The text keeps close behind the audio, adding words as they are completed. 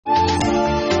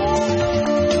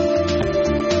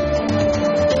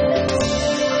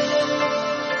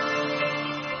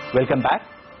Welcome back.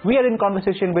 We are in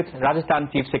conversation with Rajasthan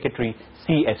Chief Secretary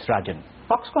C.S. Rajan.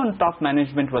 Foxconn top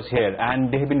management was here and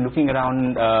they have been looking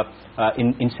around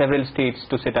in several states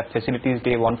to set up facilities.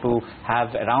 They want to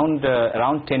have around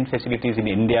 10 facilities in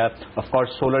India. Of course,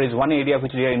 solar is one area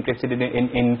which they are interested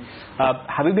in.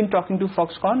 Have you been talking to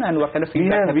Foxconn and what kind of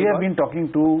feedback we have been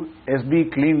talking to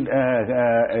SB Clean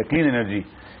Energy.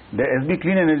 The SB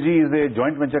Clean Energy is a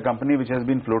joint venture company which has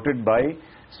been floated by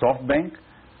SoftBank,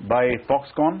 by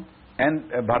Foxconn and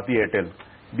Bharti Airtel.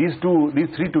 These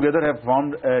three together have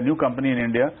formed a new company in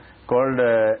India called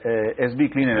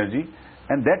SB Clean Energy,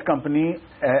 and that company,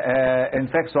 in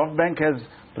fact, SoftBank has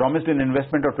promised an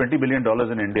investment of $20 billion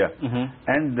in India.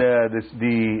 And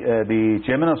the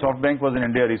chairman of SoftBank was in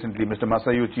India recently, Mr.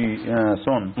 Masayuchi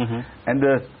Son. And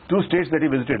the two states that he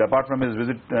visited, apart from his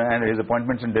visit and his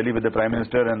appointments in Delhi with the Prime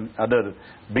Minister and other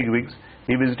bigwigs,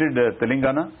 he visited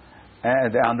Telangana,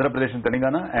 the Andhra Pradesh and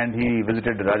Telangana, and he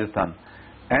visited Rajasthan.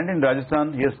 And in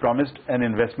Rajasthan, he has promised an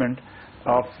investment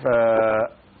of,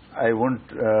 I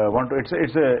won't want to,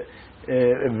 it's a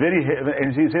very,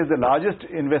 and he says the largest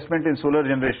investment in solar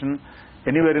generation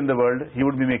anywhere in the world he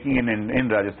would be making in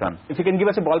Rajasthan. If you can give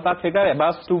us a ballpark figure,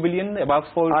 above 2 billion, above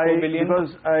 4 billion?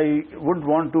 Because I wouldn't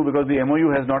want to, because the MOU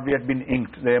has not yet been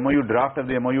inked. The MOU draft of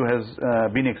the MOU has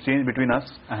been exchanged between us.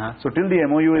 So till the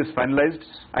MOU is finalized,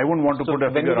 I wouldn't want to put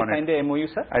a figure on it. When will you sign the MOU,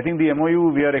 sir? I think the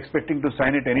MOU, we are expecting to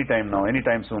sign it anytime now,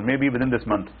 anytime soon, maybe within this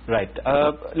month. Right.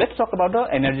 Let's talk about the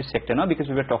energy sector now, because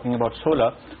we were talking about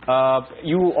solar.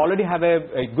 You already have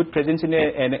a good presence in the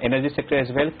energy sector as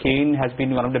well. Kane has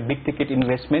been one of the big ticket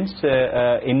investments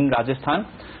in Rajasthan,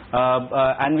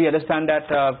 and we understand that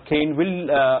Kane will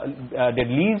the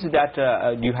lease that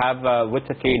you have with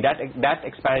the Kane that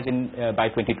expires in by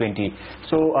 2020.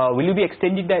 So will you be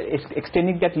extending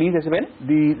that lease as well?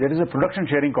 There is a production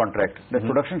sharing contract. The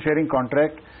production sharing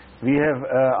contract, we have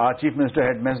our Chief Minister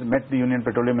had met the Union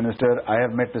Petroleum Minister. I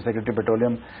have met the Secretary of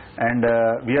Petroleum, and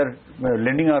we are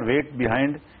lending our weight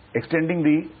behind extending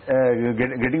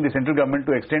getting the central government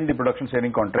to extend the production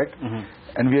sharing contract,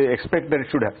 and we expect that it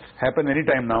should happen any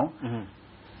time now.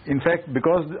 In fact,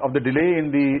 because of the delay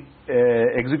in the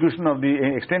execution of the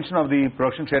extension of the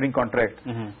production sharing contract,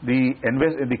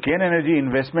 the Kane Energy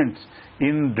investments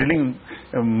in drilling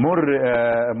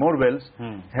more wells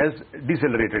has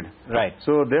decelerated. Right.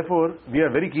 So therefore, we are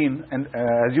very keen, and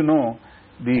as you know,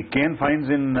 the Kane finds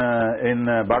in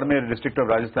Badmer district of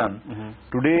Rajasthan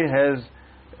today has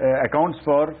accounts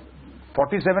for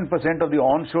 47% of the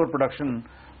onshore production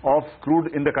of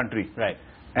crude in the country. Right.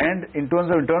 And in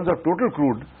terms of total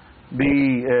crude,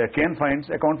 the Kane finds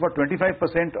account for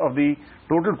 25% of the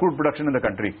total crude production in the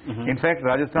country. In fact,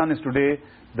 Rajasthan is today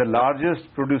the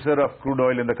largest producer of crude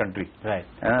oil in the country. Right.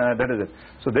 That is it.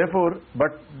 So therefore,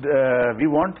 but we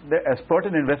want the spurt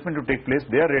in investment to take place.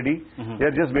 They are ready. They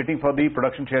are just waiting for the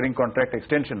production sharing contract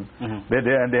extension.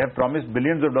 And they have promised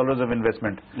billions of dollars of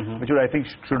investment, which I think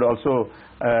should also,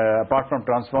 apart from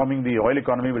transforming the oil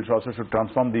economy, which also should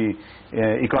transform the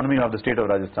economy of the state of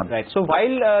Rajasthan. Right. So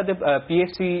while the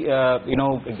PSC,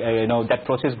 that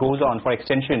process goes on for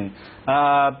extension,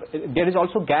 there is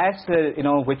also gas,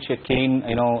 which Kane,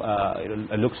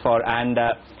 looks for, and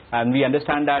we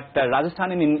understand that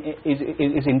Rajasthan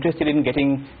is interested in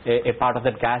getting a part of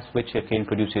that gas which Kane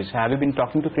produces. Have you been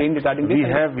talking to Kane regarding this?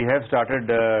 We have started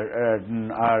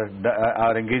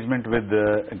our engagement with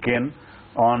Kane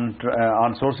on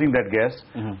sourcing that gas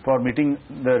for meeting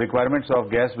the requirements of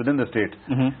gas within the state.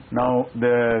 Now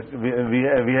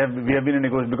we have been in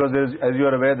negotiation, because as you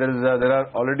are aware, there are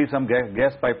already some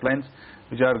gas pipelines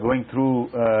which are going through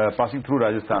passing through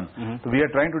Rajasthan. So we are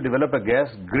trying to develop a gas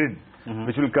grid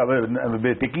which will cover,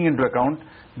 taking into account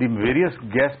the various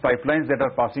gas pipelines that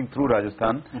are passing through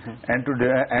Rajasthan,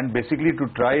 and basically to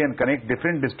try and connect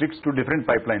different districts to different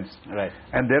pipelines. Right.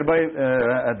 And thereby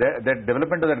that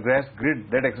development of that gas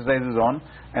grid, that exercise is on,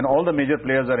 and all the major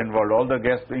players are involved. All the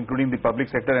gas, including the public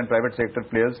sector and private sector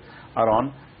players, are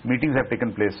on. Meetings have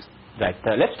taken place. Right.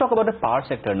 Let's talk about the power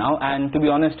sector now. And to be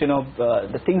honest,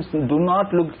 the things do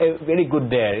not look very good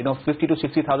there. 50 to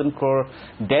 60,000 crore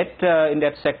debt in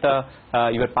that sector.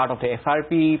 You were part of the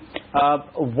FRP.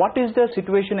 What is the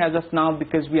situation as of now?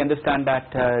 Because we understand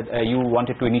that you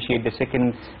wanted to initiate a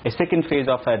second phase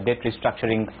of debt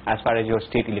restructuring as far as your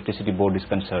state electricity board is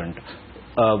concerned.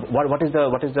 What is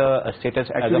the status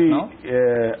as of now?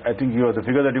 I think the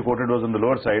figure that you quoted was on the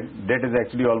lower side. Debt is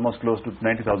actually almost close to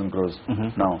 90,000 crores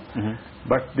now.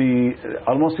 But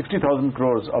almost 60,000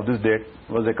 crores of this debt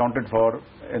was accounted for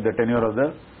in the tenure of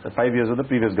the 5 years of the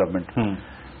previous government.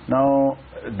 Now,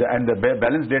 the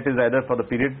balance debt is either for the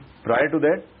period prior to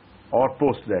that or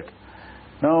post that.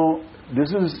 Now,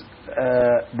 this is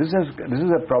this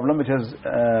is a problem which has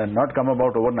not come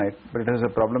about overnight, but it is a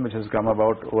problem which has come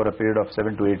about over a period of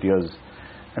 7 to 8 years.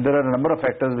 And there are a number of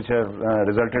factors which have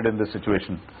resulted in this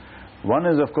situation. One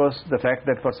is, of course, the fact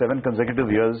that for 7 consecutive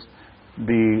years,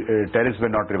 the tariffs were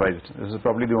not revised. This is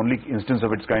probably the only instance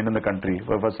of its kind in the country,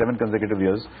 where for 7 consecutive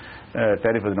years,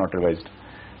 tariff was not revised.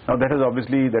 Now that has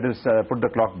obviously, put the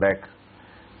clock back.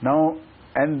 Now,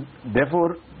 and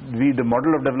therefore, the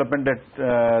model of development that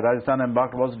Rajasthan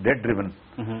embarked was debt-driven.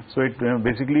 So it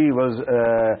basically was,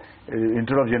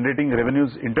 instead of generating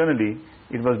revenues internally,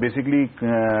 it was basically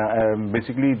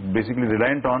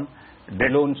reliant on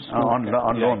debt, loans, on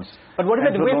loans. But what is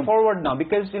the way forward now?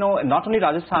 Because not only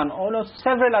Rajasthan,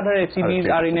 several other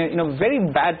SEBs are in a very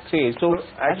bad phase. So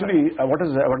actually, what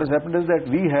has happened is that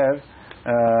we have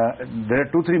there are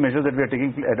 2-3 measures that we are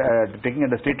taking at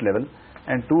the state level,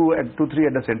 and 2-3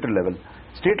 at the central level.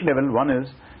 State level, one is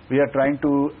we are trying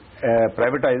to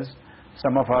privatize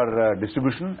some of our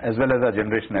distribution as well as our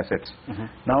generation assets.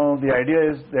 Now the idea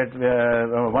is that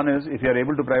one is, if you are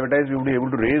able to privatize, we will be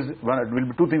able to raise,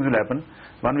 two things will happen.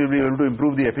 One, we will be able to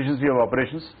improve the efficiency of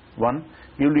operations. One,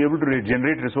 we will be able to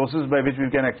generate resources by which we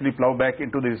can actually plow back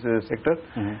into this sector.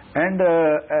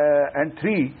 And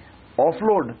 3,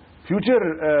 offload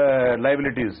future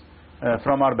liabilities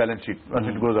from our balance sheet once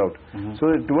it goes out.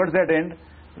 So towards that end,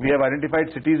 we have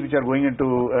identified cities which are going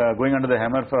under the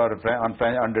hammer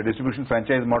under distribution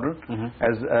franchise model,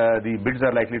 as the bids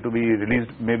are likely to be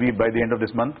released maybe by the end of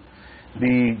this month.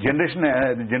 The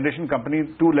generation company,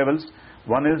 2 levels.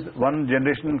 One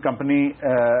generation company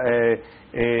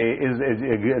is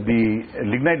the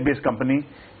lignite-based company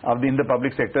in the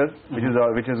public sector,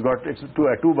 which has got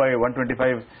 2 by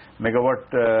 125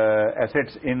 megawatt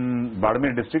assets in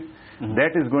Badmer district.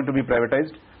 That is going to be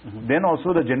privatized. Then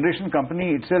also the generation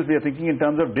company itself, we are thinking in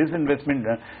terms of disinvestment,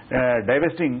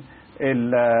 divesting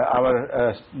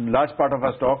our large part of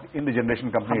our stock in the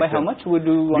generation company. By how much would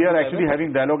you want? We are actually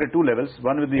having dialogue at 2 levels.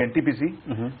 One with the NTPC,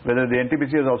 whether the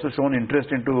NTPC has also shown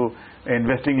interest into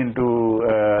investing into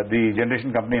the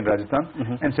generation company in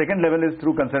Rajasthan. And second level is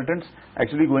through consultants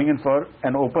actually going in for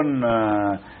an open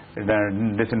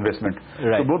disinvestment.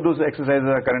 So both those exercises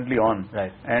are currently on.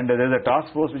 And there is a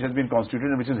task force which has been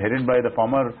constituted, which is headed by the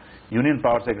former Union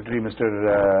Power Secretary, Mr.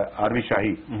 R.V.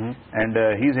 Shahi. And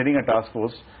he is heading a task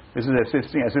force. This is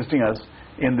assisting us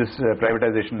in this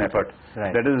privatization effort.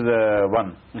 That is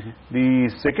one. The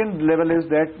second level is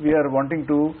that we are wanting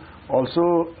to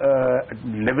also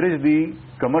leverage the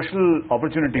commercial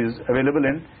opportunities available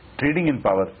in trading in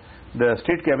power. The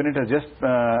state cabinet has just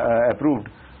approved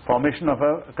formation of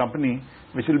a company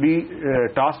which will be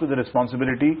tasked with the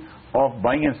responsibility of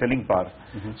buying and selling power.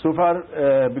 So far,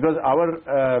 because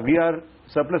we are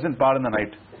surplus in power in the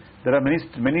night. There are many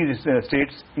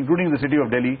states, including the city of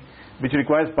Delhi, which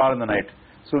requires power in the night.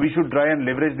 So we should try and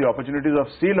leverage the opportunities of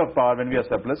sale of power when we are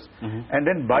surplus, and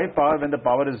then buy power when the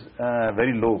power is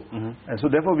very low. And so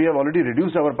therefore we have already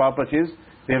reduced our power purchase.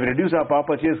 We have reduced our power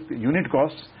purchase unit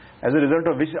costs, as a result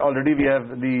of which already we have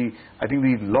I think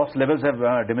the loss levels have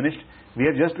diminished. We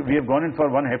have gone in for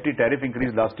one hefty tariff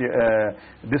increase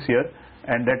this year,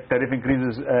 and that tariff increase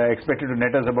is expected to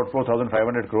net us about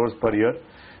 4,500 crores per year.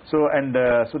 So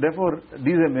therefore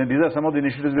these are some of the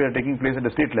initiatives we are taking place at the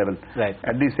state level.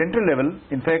 At the central level,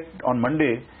 in fact, on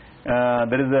Monday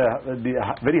there is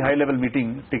a very high level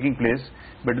meeting taking place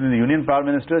between the Union Power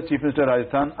Minister, Chief Minister of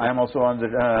Rajasthan. I am also on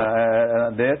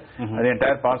there. The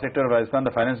entire power sector of Rajasthan,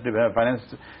 the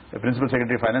Principal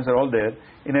Secretary of Finance are all there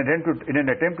in an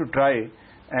attempt to try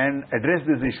and address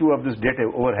this issue of this debt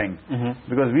overhang,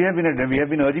 because we have been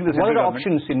urging the central government. What are the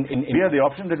options the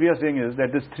option that we are saying is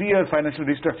that this 3-year financial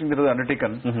restructuring that was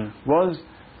undertaken was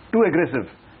too aggressive,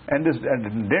 and this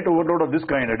debt overload of this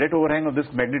kind, a debt overhang of this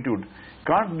magnitude,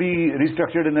 can't be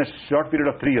restructured in a short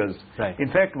period of 3 years. In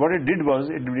fact, what it did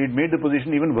was it made the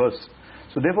position even worse.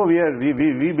 So therefore we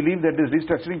believe that this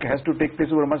restructuring has to take place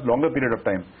over a much longer period of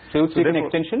time. So you seek an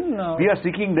extension? We are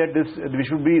seeking that there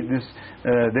should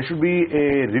be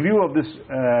a review of this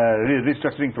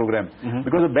restructuring program,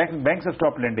 because the banks have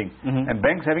stopped lending, and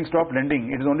banks having stopped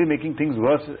lending, it is only making things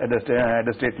worse at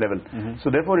the state level.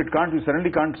 So therefore we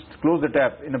suddenly can't close the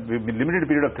tap in a limited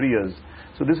period of 3 years.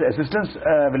 So this assistance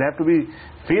will have to be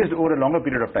phased over a longer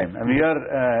period of time, and we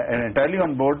are entirely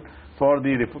on board for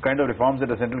the kind of reforms that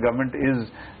the central government is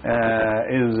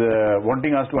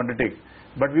wanting us to undertake.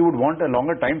 But we would want a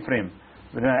longer time frame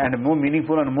and a more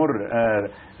meaningful and more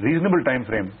reasonable time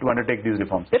frame to undertake these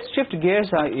reforms. Let's shift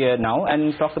gears now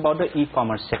and talk about the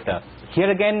e-commerce sector. Here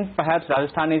again, perhaps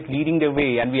Rajasthan is leading the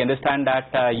way, and we understand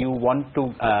that you want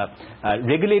to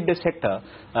regulate the sector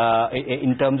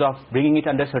in terms of bringing it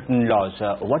under certain laws.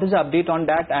 What is the update on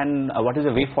that, and what is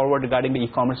the way forward regarding the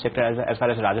e-commerce sector as far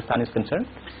as Rajasthan is concerned?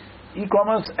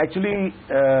 E-commerce actually,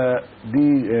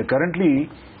 currently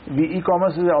the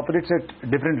e-commerce operates at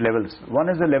different levels. One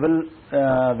is the level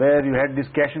where you had these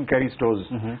cash and carry stores.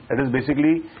 That is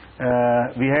basically,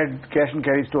 we had cash and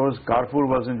carry stores. Carrefour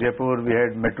was in Jaipur, we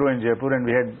had Metro in Jaipur, and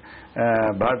we had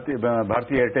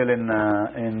Bharti Airtel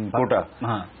in Kota.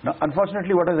 Now,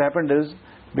 unfortunately, what has happened is,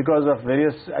 because of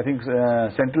various, I think,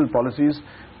 central policies,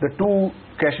 the two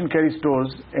cash and carry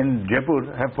stores in Jaipur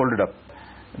have folded up.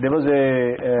 There was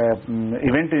a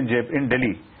event in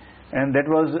Delhi, and that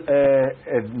was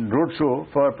a road show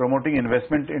for promoting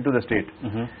investment into the state.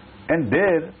 And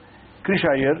there, Krish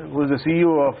Iyer, who is the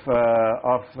CEO of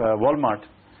Walmart,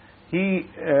 he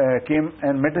came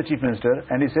and met the Chief Minister,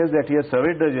 and he says that he has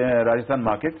surveyed the Rajasthan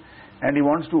market, and he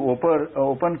wants to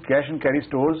open cash and carry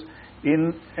stores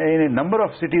in a number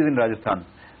of cities in Rajasthan,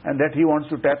 and that he wants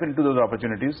to tap into those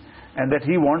opportunities, and that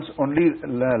he wants only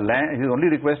land. His only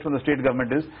request from the state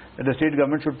government is that the state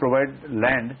government should provide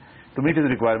land to meet his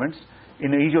requirements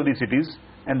in each of these cities,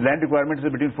 and land requirements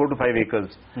is between 4 to 5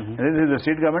 acres. And this is the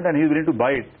state government, and he is willing to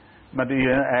buy it,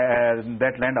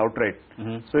 that land outright.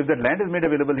 So if that land is made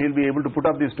available, he'll be able to put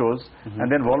up these stores,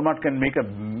 and then Walmart can make a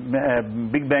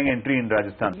big bang entry in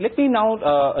Rajasthan. Let me now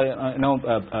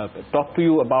talk to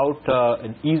you about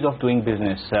ease of doing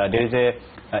business. There is a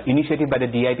initiative by the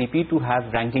DIPP to have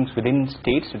rankings within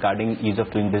states regarding ease of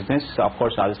doing business. Of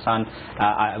course, Rajasthan,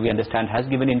 we understand, has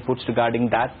given inputs regarding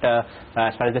that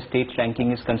as far as the state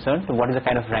ranking is concerned. What is the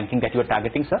kind of ranking that you are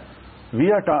targeting, sir?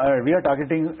 We are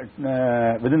targeting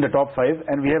within the top 5,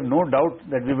 and we have no doubt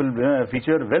that we will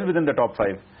feature well within the top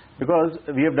 5, because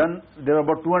we have done, there are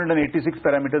about 286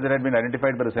 parameters that have been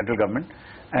identified by the central government,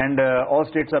 and all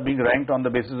states are being ranked on the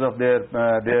basis of their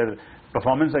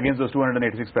performance against those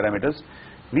 286 parameters.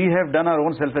 We have done our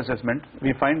own self-assessment.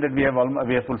 We find that we have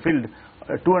fulfilled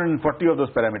 240 of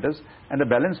those parameters, and the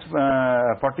balance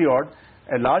 40 odd,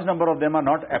 a large number of them are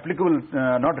not applicable,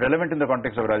 not relevant in the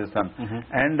context of Rajasthan.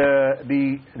 And I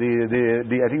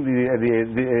think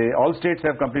all states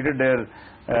have completed their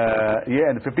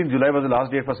and 15th July was the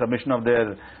last date for submission of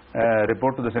their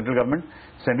report to the central government.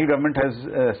 Central government has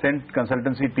sent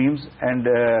consultancy teams and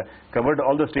covered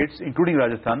all the states, including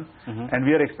Rajasthan, and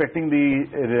we are expecting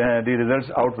the results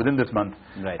out within this month.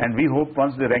 And we hope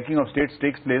once the ranking of states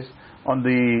takes place on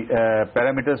the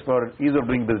parameters for ease of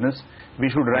doing business, we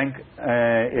should rank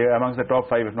amongst the top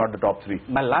 5, if not the top 3.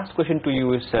 My last question to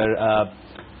you is, sir,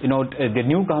 the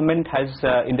new government has,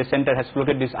 in the center, has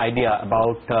floated this idea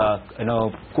about,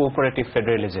 cooperative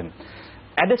federalism.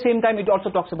 At the same time, it also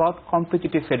talks about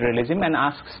competitive federalism and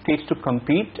asks states to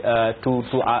compete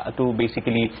to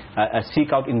basically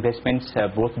seek out investments,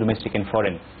 both domestic and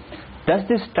foreign. Does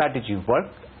this strategy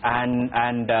work?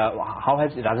 And how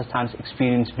has Rajasthan's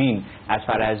experience been as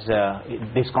far as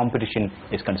this competition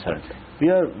is concerned?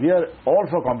 We are all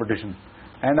for competition.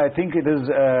 And I think it is.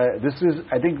 This is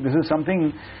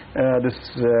something. The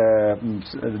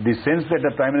sense that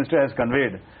the Prime Minister has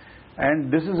conveyed,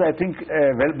 and this is, I think,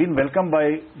 been welcomed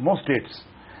by most states.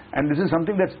 And this is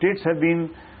something that states have been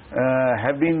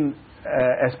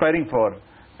aspiring for,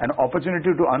 an opportunity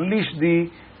to unleash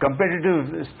the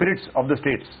competitive spirits of the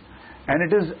states. And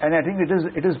it is. And I think it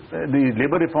is the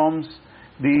labour reforms,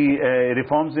 the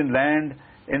reforms in land.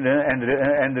 And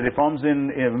the reforms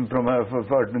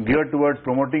geared towards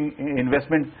promoting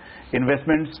investments in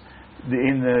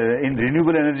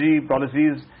renewable energy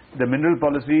policies, the mineral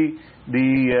policy,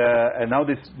 now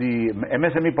the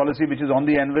MSME policy, which is on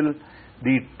the anvil,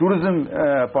 the tourism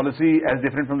policy as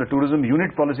different from the tourism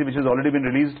unit policy, which has already been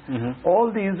released.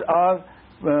 All these are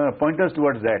pointers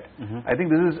towards that. I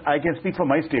think I can speak for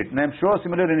my state, and I'm sure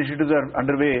similar initiatives are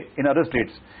underway in other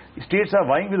states. States are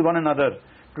vying with one another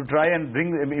to try and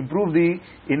improve the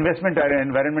investment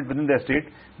environment within their state,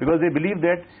 because they believe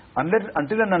that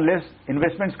until and unless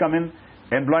investments come in,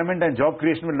 employment and job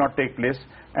creation will not take place,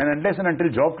 and unless and until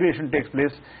job creation takes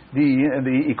place,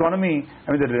 the economy,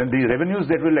 the revenues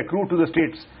that will accrue to the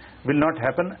states will not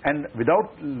happen, and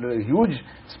without huge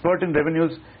spurt in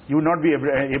revenues, you will not be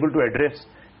able to address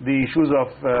the issues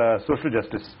of social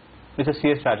justice. Mr.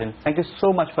 C.S. Rajan, thank you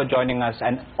so much for joining us,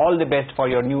 and all the best for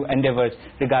your new endeavors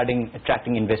regarding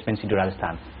attracting investments into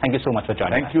Rajasthan. Thank you so much for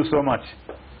joining us. Thank you so much.